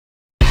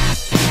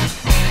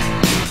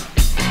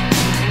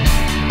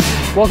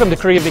Welcome to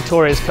Cricket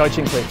Victoria's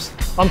Coaching Clips.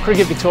 I'm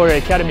Cricket Victoria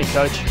Academy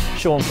coach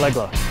Sean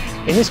Flegler.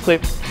 In this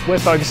clip, we're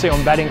focusing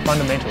on batting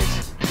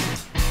fundamentals.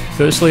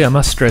 Firstly, I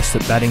must stress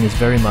that batting is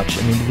very much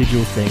an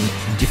individual thing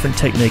and different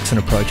techniques and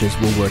approaches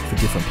will work for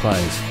different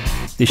players.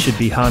 This should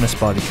be harnessed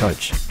by the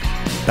coach.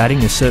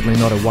 Batting is certainly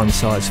not a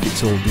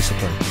one-size-fits-all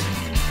discipline.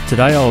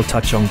 Today I will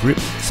touch on grip,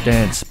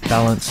 stance,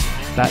 balance,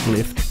 bat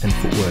lift and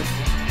footwork.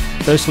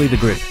 Firstly, the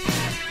grip.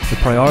 The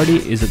priority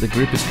is that the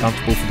grip is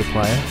comfortable for the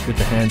player with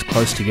the hands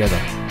close together.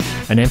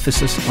 An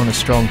emphasis on a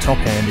strong top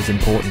hand is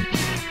important.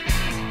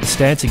 The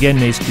stance again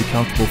needs to be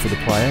comfortable for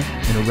the player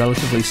in a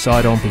relatively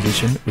side-on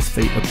position with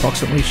feet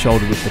approximately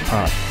shoulder width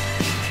apart.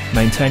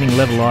 Maintaining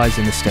level eyes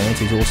in the stance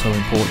is also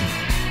important.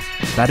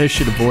 Batters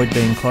should avoid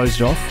being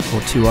closed off or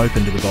too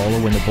open to the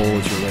bowler when the ball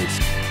is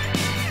released.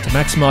 To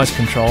maximise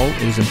control,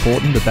 it is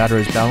important the batter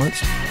is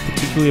balanced,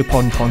 particularly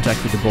upon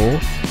contact with the ball,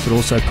 but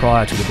also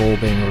prior to the ball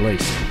being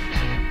released.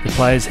 The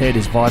player's head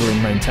is vital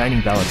in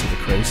maintaining balance at the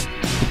crease,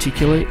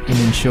 particularly in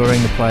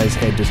ensuring the player's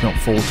head does not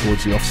fall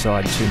towards the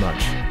offside too much.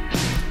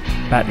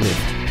 Bat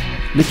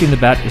lift. Lifting the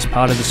bat as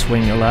part of the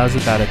swing allows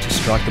the batter to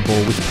strike the ball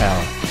with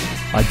power.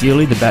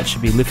 Ideally, the bat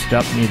should be lifted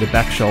up near the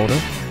back shoulder,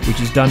 which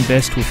is done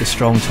best with a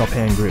strong top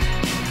hand grip.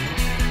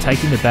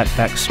 Taking the bat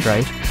back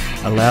straight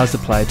allows the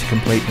player to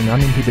complete an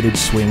uninhibited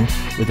swing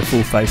with the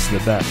full face of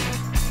the bat.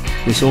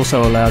 This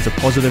also allows a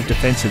positive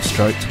defensive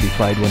stroke to be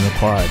played when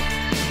required.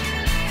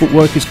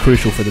 Footwork is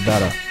crucial for the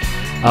batter.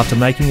 After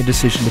making a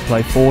decision to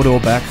play forward or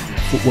back,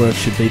 footwork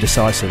should be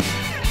decisive.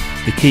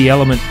 The key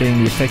element being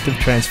the effective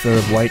transfer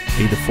of weight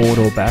either forward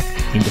or back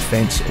in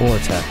defence or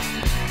attack.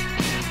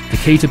 The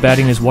key to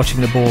batting is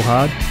watching the ball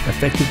hard,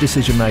 effective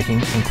decision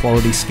making and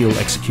quality skill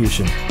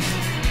execution.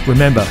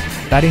 Remember,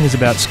 batting is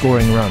about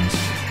scoring runs.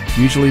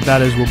 Usually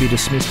batters will be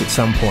dismissed at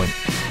some point.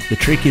 The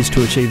trick is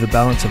to achieve a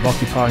balance of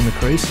occupying the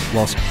crease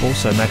whilst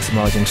also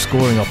maximising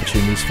scoring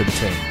opportunities for the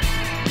team.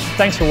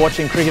 Thanks for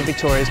watching Cricket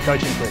Victoria's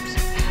Coaching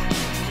Clips.